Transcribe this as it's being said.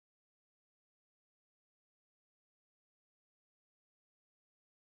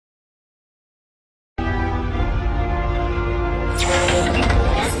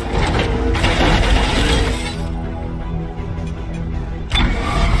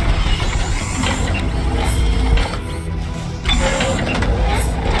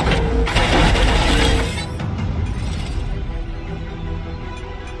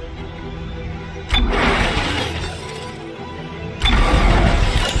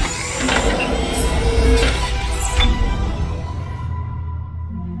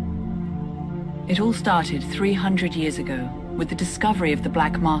started 300 years ago with the discovery of the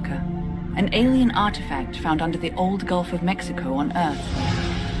Black Marker, an alien artifact found under the old Gulf of Mexico on Earth.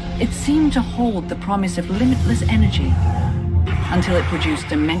 It seemed to hold the promise of limitless energy until it produced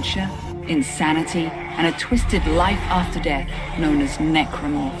dementia, insanity, and a twisted life after death known as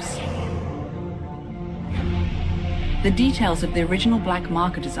necromorphs. The details of the original Black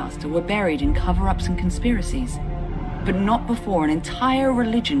Marker disaster were buried in cover-ups and conspiracies, but not before an entire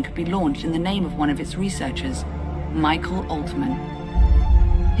religion could be launched in the name of one of its researchers, Michael Altman.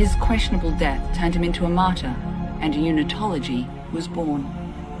 His questionable death turned him into a martyr, and unitology was born.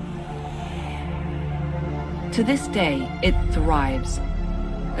 To this day, it thrives,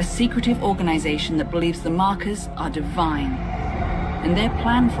 a secretive organization that believes the markers are divine, and their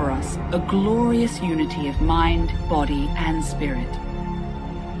plan for us, a glorious unity of mind, body, and spirit.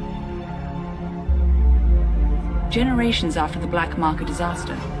 Generations after the Black Marker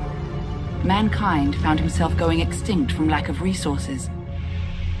disaster, mankind found himself going extinct from lack of resources.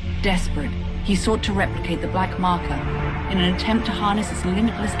 Desperate, he sought to replicate the Black Marker in an attempt to harness its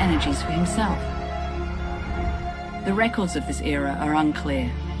limitless energies for himself. The records of this era are unclear,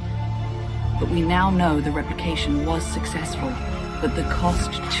 but we now know the replication was successful, but the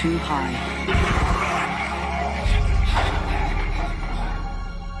cost too high.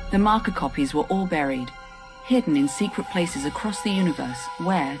 The marker copies were all buried, hidden in secret places across the universe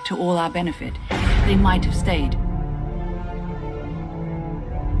where, to all our benefit, they might have stayed.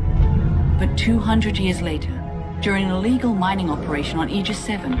 But 200 years later, during an illegal mining operation on Aegis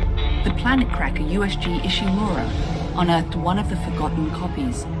 7, the planet cracker USG Ishimura unearthed one of the forgotten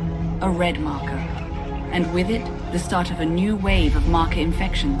copies, a red marker, and with it, the start of a new wave of marker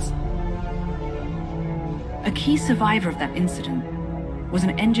infections. A key survivor of that incident was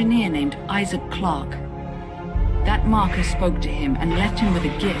an engineer named Isaac Clarke. That marker spoke to him and left him with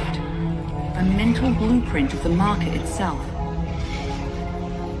a gift, a mental blueprint of the marker itself.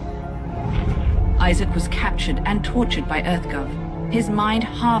 Isaac was captured and tortured by EarthGov, his mind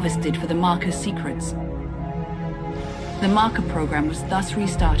harvested for the marker's secrets. The marker program was thus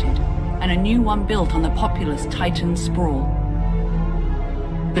restarted, and a new one built on the populous Titan sprawl.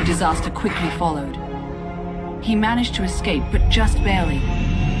 The disaster quickly followed. He managed to escape, but just barely.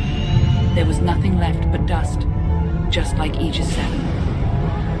 There was nothing left but dust, just like Aegis 7.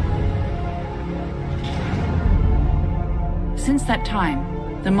 Since that time,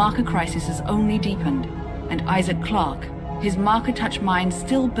 the marker crisis has only deepened, and Isaac Clarke, his marker-touch mind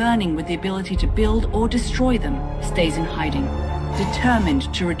still burning with the ability to build or destroy them, stays in hiding,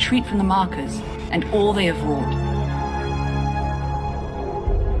 determined to retreat from the markers and all they have wrought.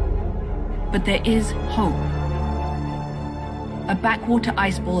 But there is hope. A backwater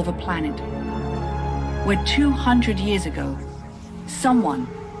ice ball of a planet, where 200 years ago, someone,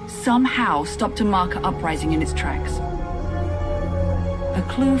 somehow stopped a marker uprising in its tracks. A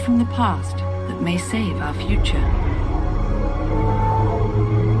clue from the past that may save our future.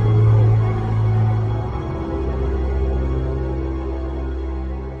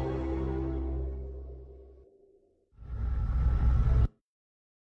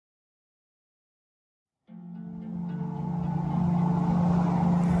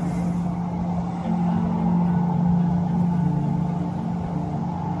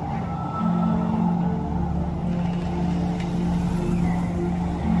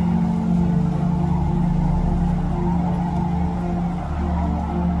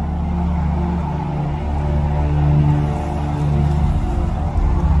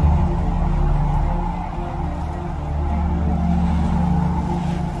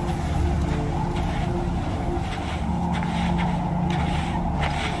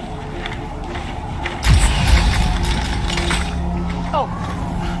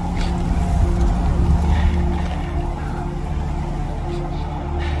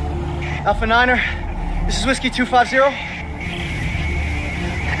 Alpha Niner, this is Whiskey 250.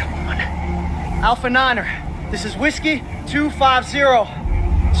 Come on. Alpha Niner, this is Whiskey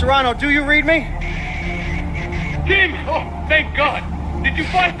 250. Serrano, do you read me? Tim! Oh, thank God! Did you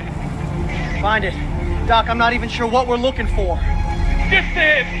find it? Find it. Doc, I'm not even sure what we're looking for. Just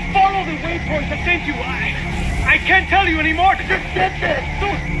follow the waypoint I sent you. I can't tell you anymore. Just get there.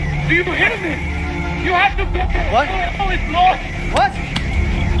 Dude, do you hear me? You have to get there. What? Oh, it's lost. What?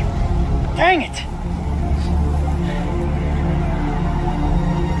 Dang it!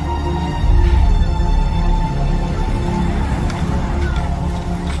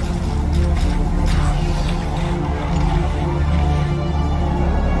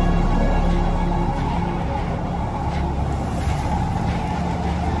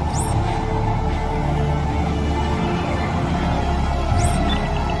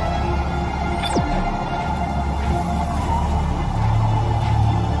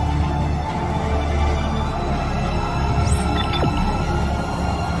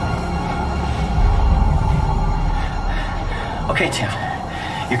 Okay, Tim.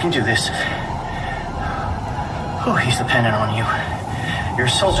 You can do this. Oh, he's dependent on you. You're a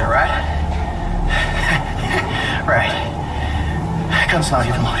soldier, right? Right. Gun's not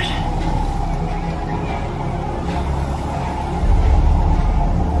even loaded.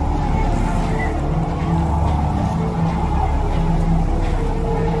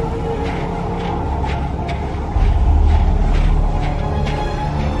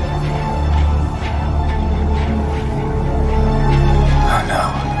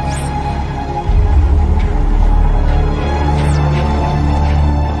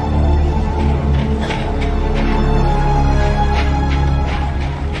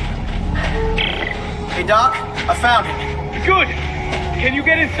 Doc, I found it. Good. Can you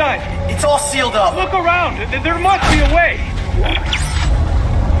get inside? It's all sealed up. Look around. There must be a way.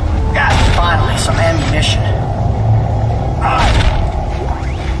 God, finally, some ammunition.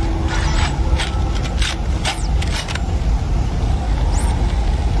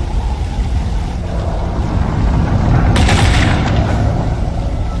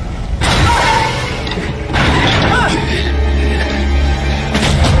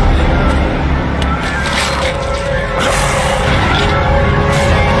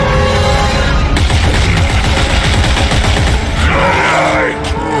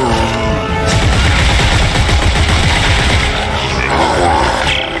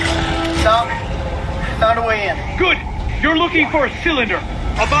 Good! You're looking for a cylinder,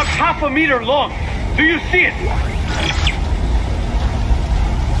 about half a meter long. Do you see it?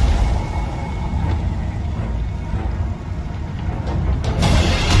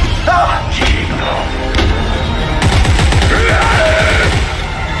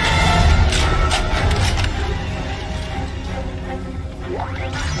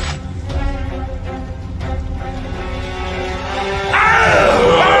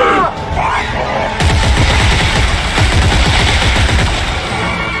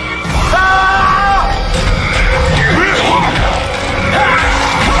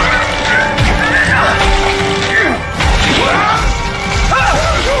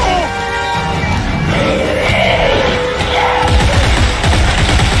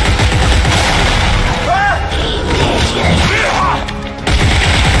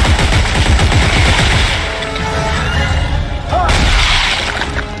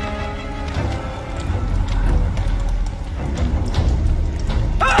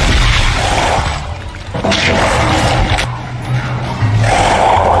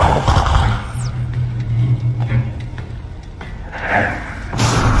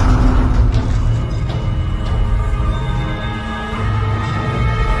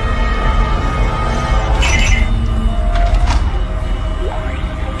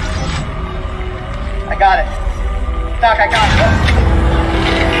 got it. Doc, I got it.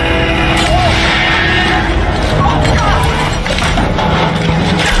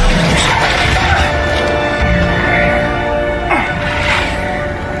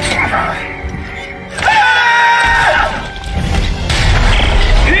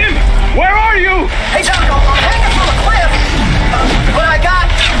 Tim, where are you? Hey, Doc, I'm hanging from a cliff. But I got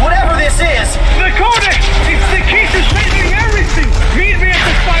whatever this is. The codex! It's the key to saving everything! Meet me at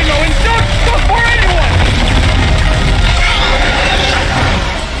the silo and don't look for anyone!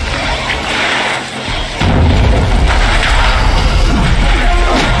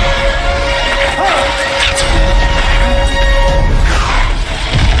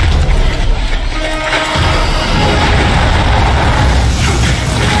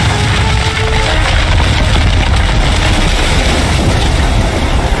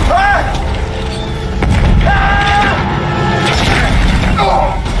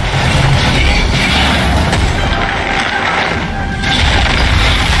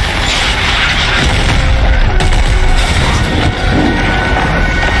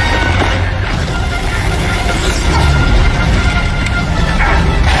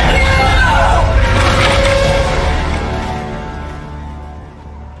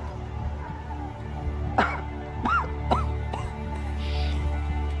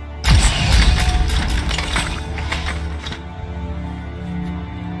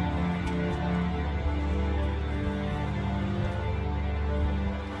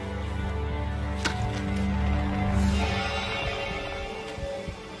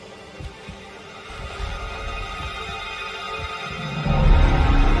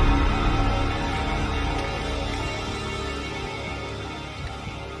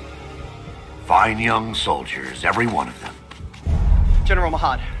 Fine young soldiers, every one of them. General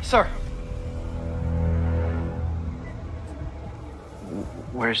Mahad, sir.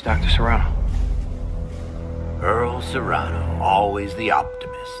 Where's Dr. Serrano? Earl Serrano, always the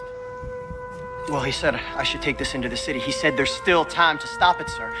optimist. Well, he said I should take this into the city. He said there's still time to stop it,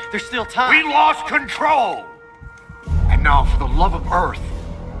 sir. There's still time. We lost control! And now, for the love of Earth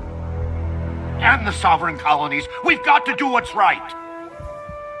and the sovereign colonies, we've got to do what's right.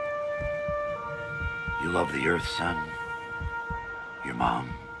 You love the Earth, son? Your mom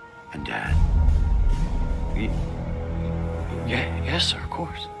and dad? Yes, sir, of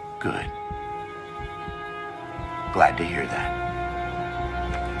course. Good. Glad to hear that.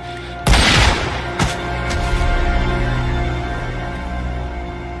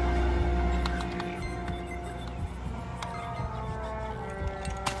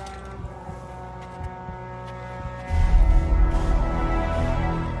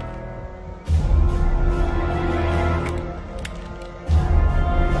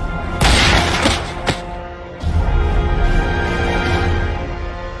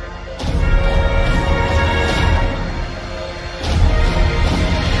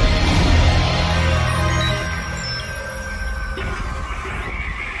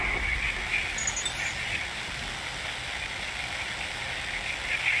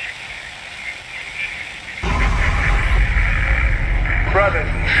 Brothers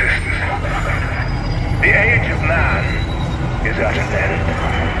and sisters, the age of man is at an end.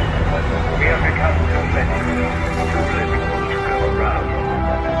 We have become too many, too little to go around.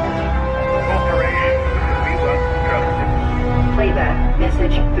 Corporations we once trusted. Playback,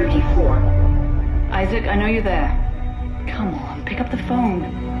 message 34. Isaac, I know you're there. Come on, pick up the phone.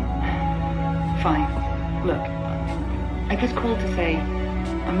 Fine. Look, I just called to say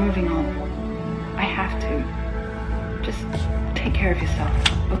I'm moving on. I have to. Just take care of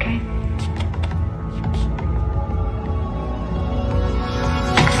yourself, okay?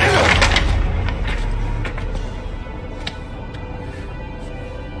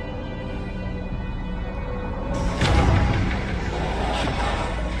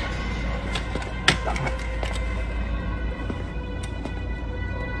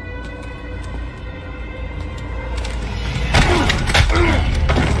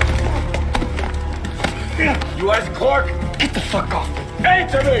 You Isaac Clarke? Get the fuck off.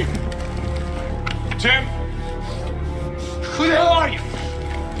 Answer me! Tim, Who the hell are you?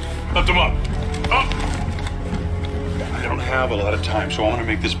 lift him up. Up. I don't have a lot of time, so I want to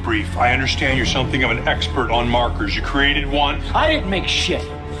make this brief. I understand you're something of an expert on markers. You created one, I didn't make shit.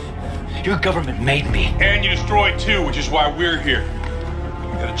 Your government made me. and you destroyed two, which is why we're here.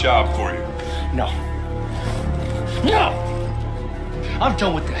 I got a job for you. No. No! I'm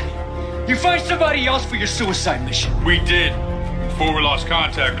done with that. You find somebody else for your suicide mission. We did, before we lost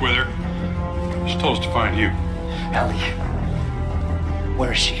contact with her. She told us to find you. Ellie.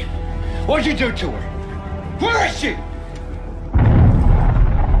 Where is she? What'd you do to her? Where is she?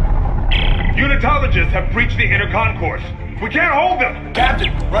 Unitologists have breached the inner concourse. We can't hold them!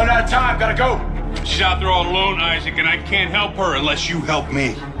 Captain, run out of time, gotta go. She's out there all alone, Isaac, and I can't help her unless you help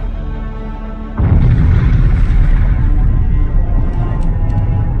me.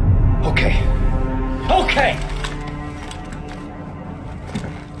 Okay. Okay!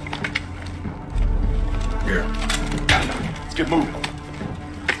 Here. Let's get moving.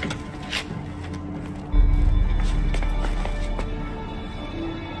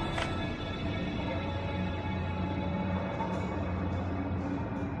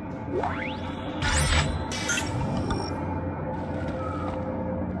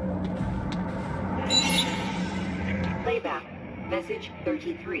 Playback, message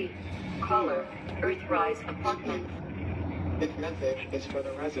 33. Caller, Earthrise Apartment. This message is for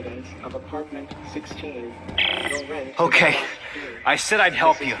the residents of apartment 16. Your rent Okay. is last due. I said I'd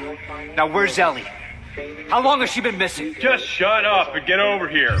help you. Now where's Ellie? How long has she been missing? Just shut up and get over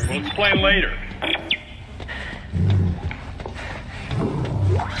here. We'll explain later.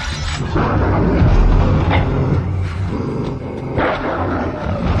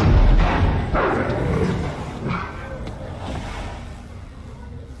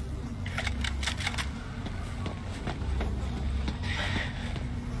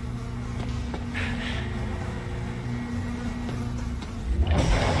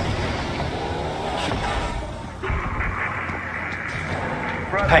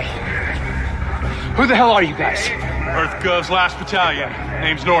 Hey. Who the hell are you guys? Earth Gov's last battalion.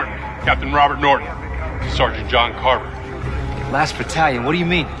 Name's Norton. Captain Robert Norton. Sergeant John Carver. Last battalion, what do you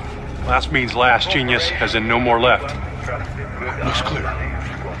mean? Last means last, genius, as in no more left. Looks clear.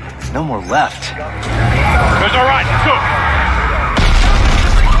 No more left. That's all right. Let's go.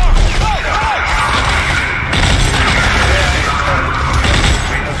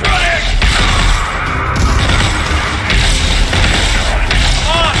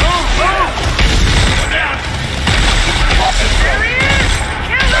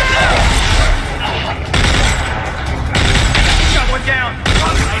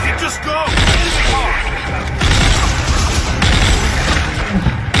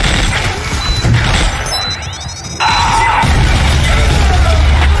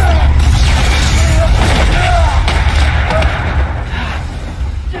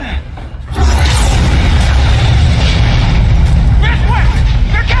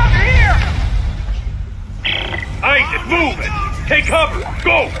 cover!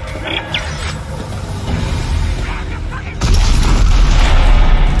 Go!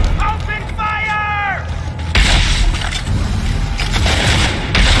 Open fire!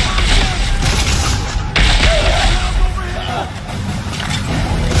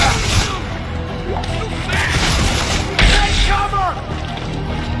 Take cover!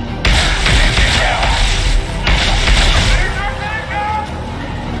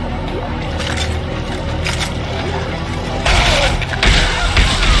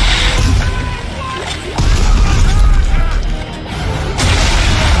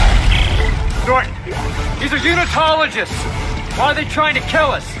 Norton, these are unitologists. Why are they trying to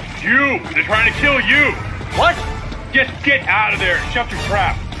kill us? You! They're trying to kill you! What? Just get out of there and shut your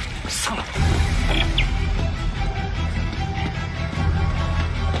trap. Son of...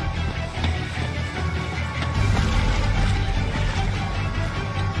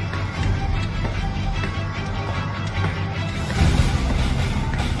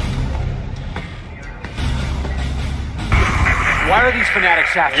 Why are these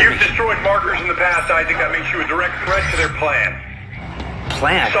fanatics after me? You've destroyed markers in the past, Isaac. That makes you a direct threat to their plan.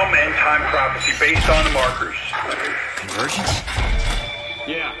 Plan? Some end-time prophecy based on the markers. Convergence?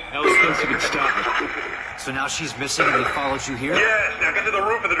 Yeah, Ellie thinks you can stop it. So now she's missing and they followed you here? Yes, now get to the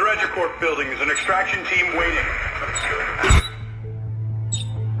roof of the Dredger Corp building. There's an extraction team waiting.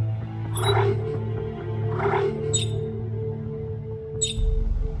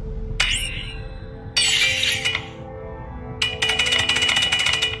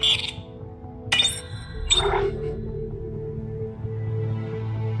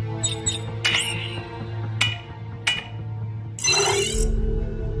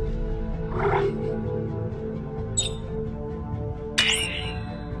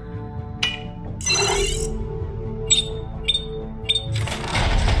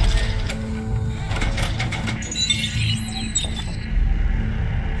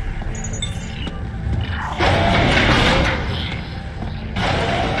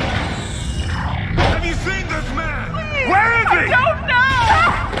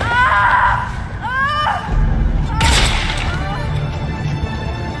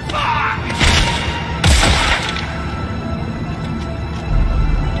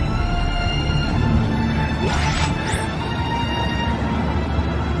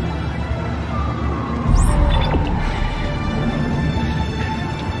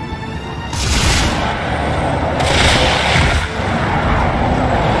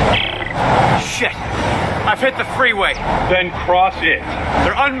 Hit the freeway. Then cross it.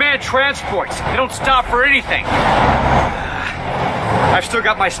 They're unmanned transports. They don't stop for anything. I've still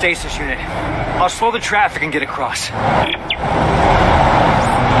got my stasis unit. I'll slow the traffic and get across.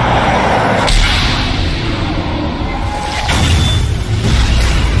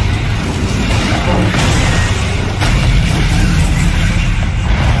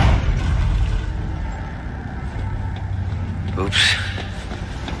 Oops.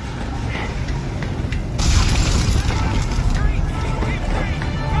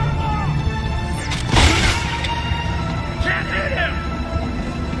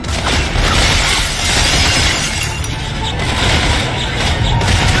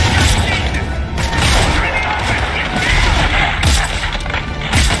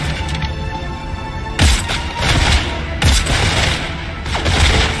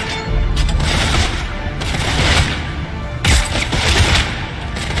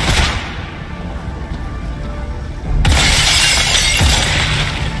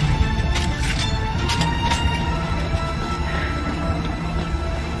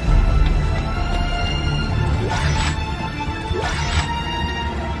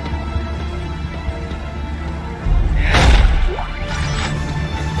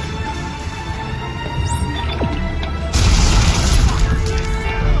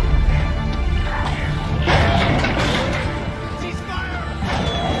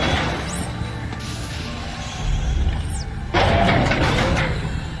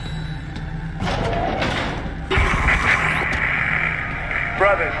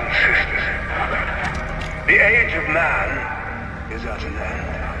 Brothers and sisters, the age of man is at an end.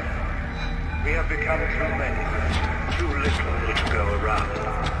 We have become too many, too little to go around.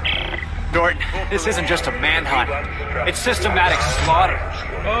 Norton, this isn't just a manhunt. It's systematic slaughter.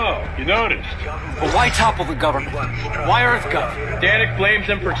 Oh, you noticed. But why topple the government? Why EarthGov? Danik blames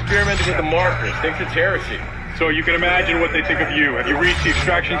them for experimenting with the markers, thinks it's heresy. So you can imagine what they think of you. Have you reached the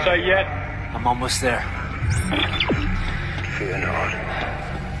extraction site yet? I'm almost there. Fear not.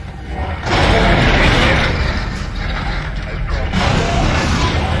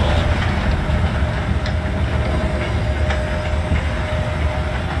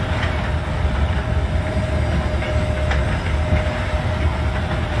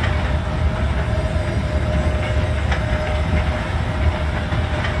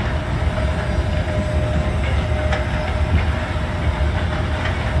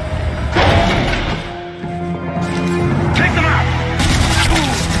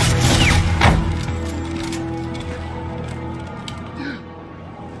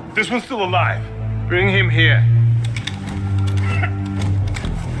 This one's still alive. Bring him here.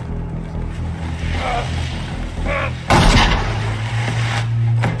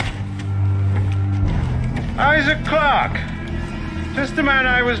 Isaac Clarke. Just the man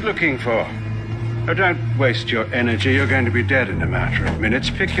I was looking for. Oh, don't waste your energy. You're going to be dead in a matter of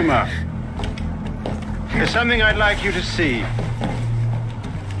minutes. Pick him up. There's something I'd like you to see.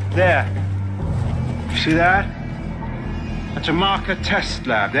 There. You see that? That's a marker test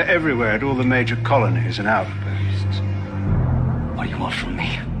lab. They're everywhere at all the major colonies and outposts. What do you want from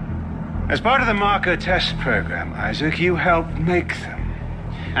me? As part of the marker test program, Isaac, you helped make them.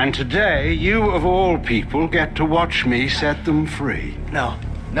 And today, you of all people get to watch me set them free. No.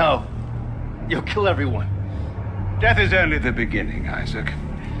 You'll kill everyone. Death is only the beginning, Isaac.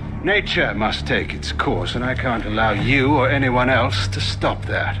 Nature must take its course, and I can't allow you or anyone else to stop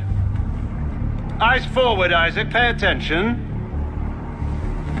that. Eyes forward, Isaac. Pay attention.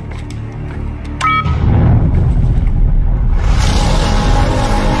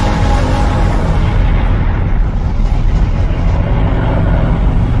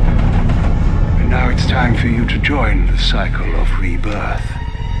 And now it's time for you to join the cycle of rebirth.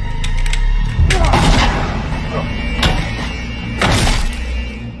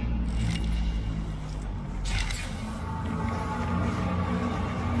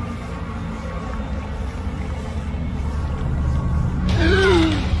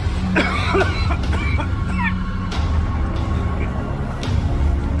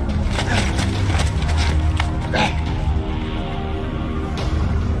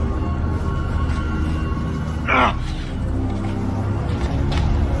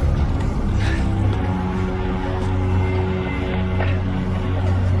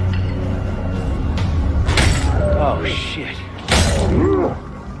 Oh, shit.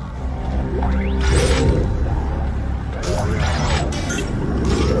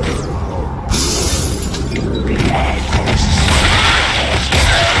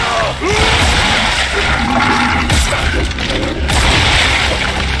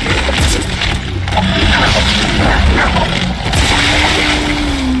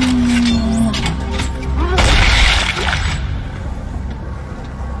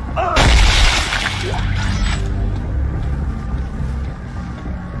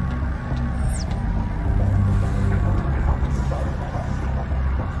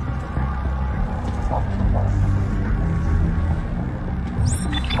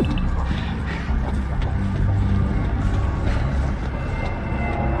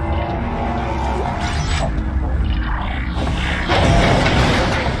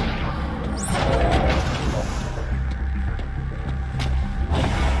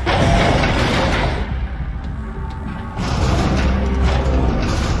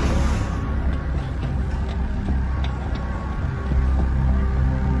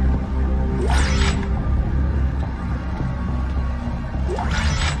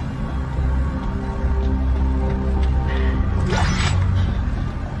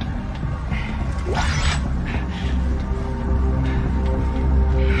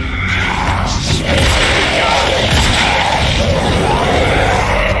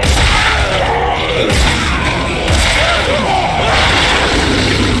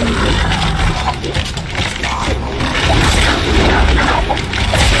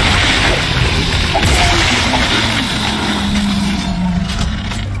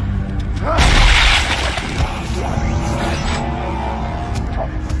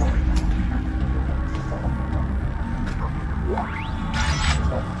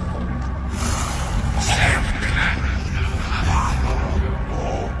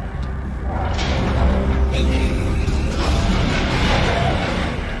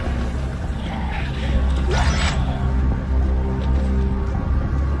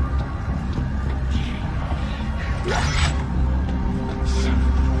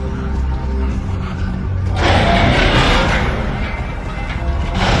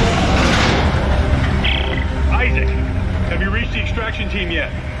 Team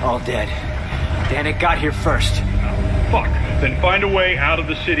yet? All dead. Danik got here first. Fuck. Then find a way out of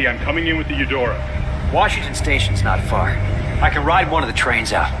the city. I'm coming in with the Eudora. Washington Station's not far. I can ride one of the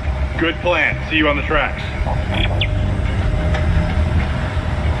trains out. Good plan. See you on the tracks.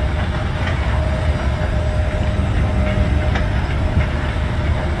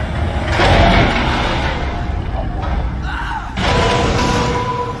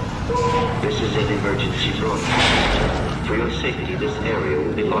 This is an emergency broadcast. For your safety, this area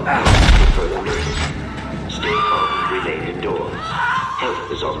will be locked down for further notice. Stay calm and remain indoors.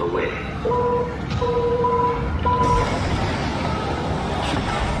 Help is on the way.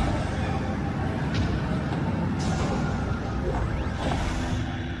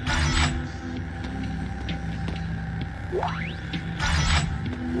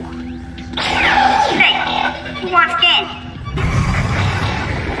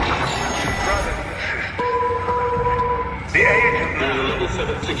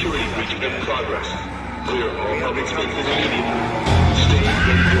 7 security breach in progress. Clear all public spaces immediately. Stay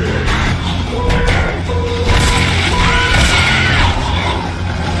indoors.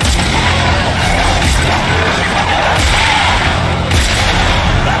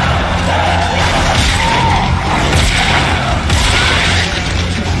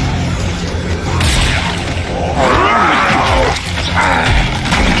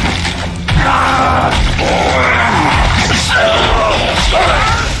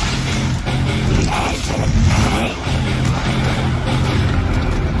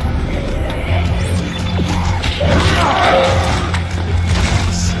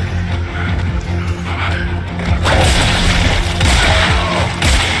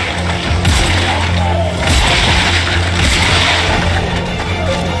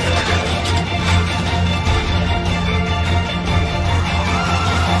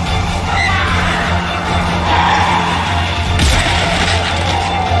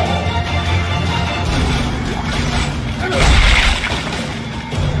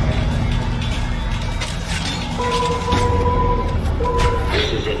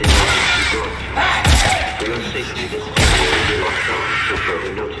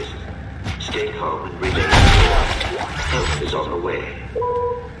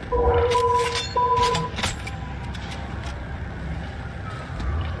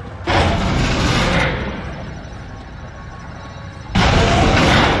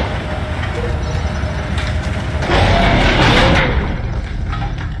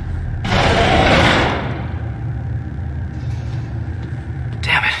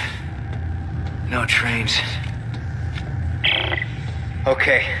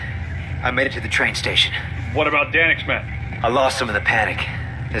 Okay, I made it to the train station. What about Danik's men? I lost them in the panic.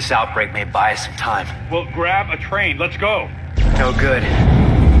 This outbreak may buy us some time. Well, grab a train. Let's go. No good.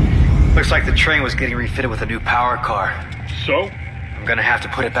 Looks like the train was getting refitted with a new power car. So? I'm gonna have to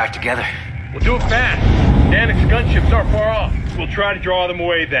put it back together. We'll do it fast. Danik's gunships aren't far off. We'll try to draw them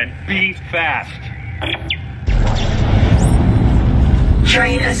away then. Be fast.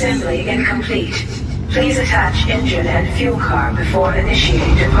 Train assembly incomplete. Please attach engine and fuel car before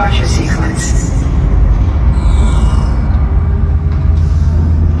initiating departure sequence.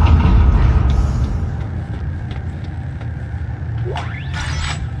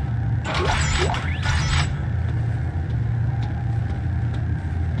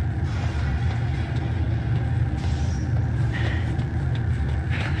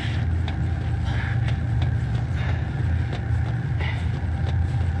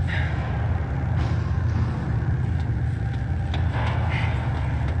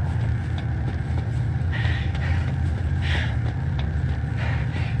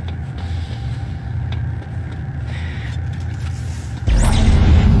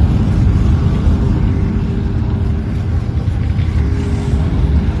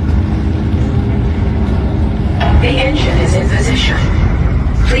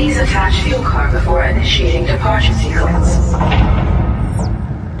 Please attach fuel car before initiating departure sequence.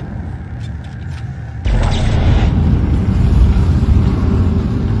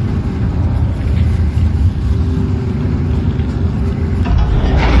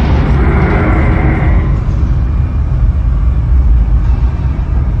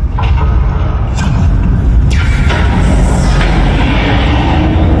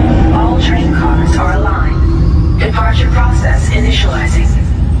 All train cars are aligned. Departure process initializing.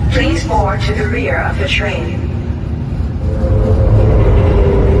 Please board to the rear of the train.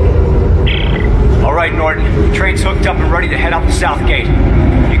 All right, Norton. The train's hooked up and ready to head out the south gate.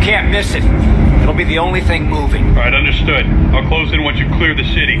 You can't miss it. It'll be the only thing moving. All right, understood. I'll close in once you clear the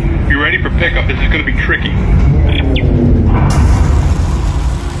city. Be ready for pickup. This is going to be tricky.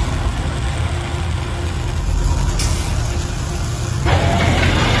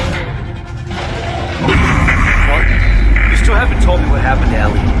 You still haven't told me what happened to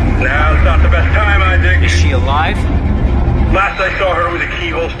Ellie. Now's not the best time, Isaac. Is she alive? Last I saw her was a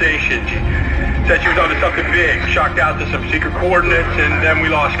Keyhole Station. She said she was onto something big, shocked out to some secret coordinates, and then we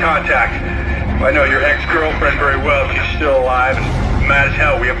lost contact. I know your ex-girlfriend very well. She's still alive and mad as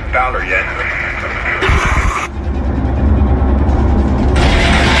hell. We haven't found her yet.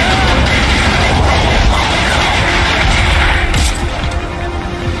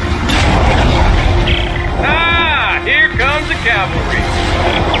 Here comes the cavalry.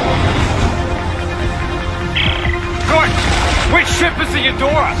 Norton, which ship is the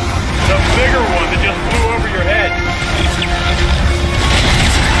Eudora? The bigger one that just flew over your head.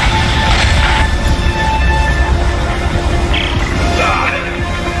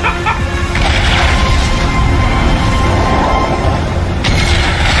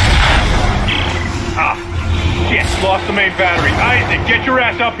 Ah, shit. Lost the main battery. Isaac, get your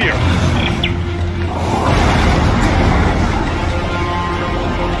ass up here.